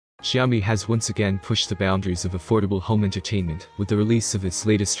Xiaomi has once again pushed the boundaries of affordable home entertainment with the release of its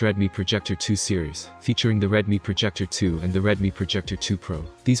latest Redmi Projector 2 series, featuring the Redmi Projector 2 and the Redmi Projector 2 Pro.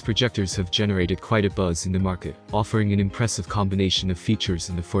 These projectors have generated quite a buzz in the market, offering an impressive combination of features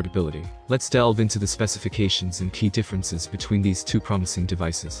and affordability. Let's delve into the specifications and key differences between these two promising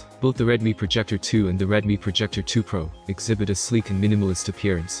devices. Both the Redmi Projector 2 and the Redmi Projector 2 Pro exhibit a sleek and minimalist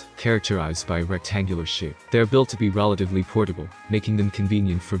appearance, characterized by a rectangular shape. They are built to be relatively portable, making them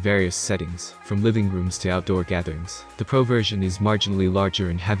convenient for various settings, from living rooms to outdoor gatherings. The Pro version is marginally larger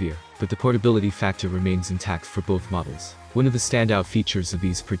and heavier, but the portability factor remains intact for both models. One of the standout features of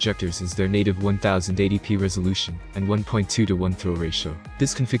these projectors is their native 1080p resolution and 1.2:1 throw ratio.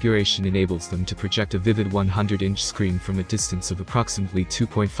 This configuration enables them to project a vivid 100-inch screen from a distance of approximately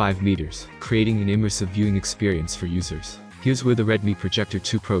 2.5 meters, creating an immersive viewing experience for users. Here's where the Redmi Projector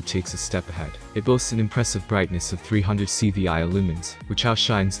 2 Pro takes a step ahead. It boasts an impressive brightness of 300 CVIA lumens, which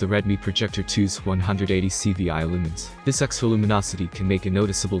outshines the Redmi Projector 2's 180 CVIA lumens. This extra luminosity can make a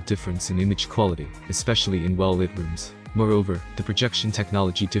noticeable difference in image quality, especially in well-lit rooms. Moreover, the projection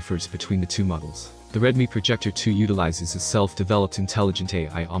technology differs between the two models. The Redmi Projector 2 utilizes a self-developed intelligent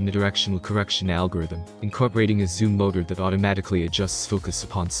AI omnidirectional correction algorithm, incorporating a zoom motor that automatically adjusts focus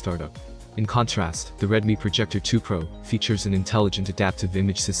upon startup. In contrast, the Redmi Projector 2 Pro features an intelligent adaptive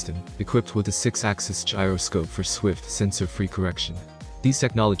image system, equipped with a 6-axis gyroscope for swift, sensor-free correction. These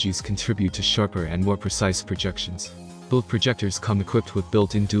technologies contribute to sharper and more precise projections. Both projectors come equipped with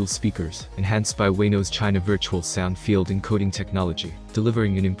built-in dual speakers, enhanced by Wayno's China Virtual Sound Field encoding technology,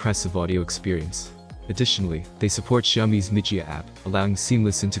 delivering an impressive audio experience. Additionally, they support Xiaomi's Mijia app, allowing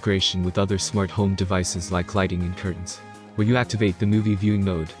seamless integration with other smart home devices like lighting and curtains. When you activate the movie viewing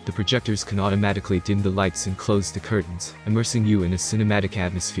mode, the projectors can automatically dim the lights and close the curtains, immersing you in a cinematic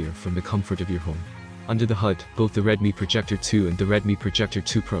atmosphere from the comfort of your home. Under the hood, both the Redmi Projector 2 and the Redmi Projector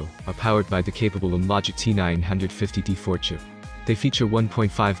 2 Pro are powered by the capable Logic T950D4 chip. They feature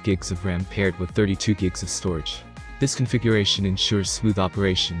 1.5 gigs of RAM paired with 32 gigs of storage. This configuration ensures smooth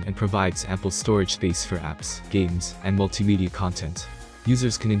operation and provides ample storage space for apps, games, and multimedia content.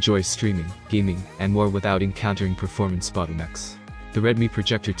 Users can enjoy streaming, gaming, and more without encountering performance bottlenecks. The Redmi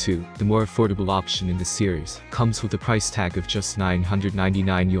Projector 2, the more affordable option in the series, comes with a price tag of just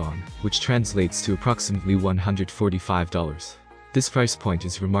 999 yuan, which translates to approximately $145. This price point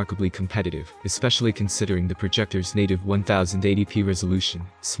is remarkably competitive, especially considering the projector's native 1080p resolution,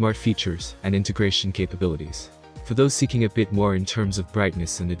 smart features, and integration capabilities. For those seeking a bit more in terms of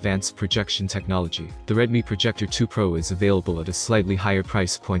brightness and advanced projection technology, the Redmi Projector 2 Pro is available at a slightly higher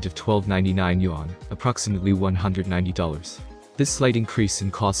price point of 1299 yuan, approximately $190. This slight increase in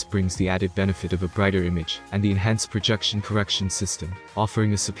cost brings the added benefit of a brighter image and the enhanced projection correction system,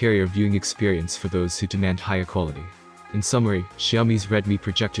 offering a superior viewing experience for those who demand higher quality. In summary, Xiaomi's Redmi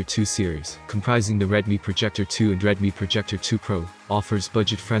Projector 2 series, comprising the Redmi Projector 2 and Redmi Projector 2 Pro, offers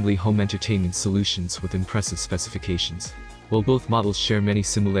budget-friendly home entertainment solutions with impressive specifications. While both models share many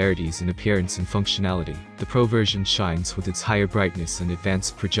similarities in appearance and functionality, the Pro version shines with its higher brightness and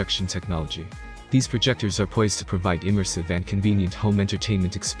advanced projection technology. These projectors are poised to provide immersive and convenient home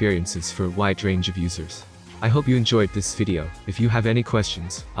entertainment experiences for a wide range of users. I hope you enjoyed this video. If you have any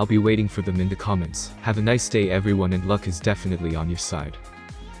questions, I'll be waiting for them in the comments. Have a nice day everyone, and luck is definitely on your side.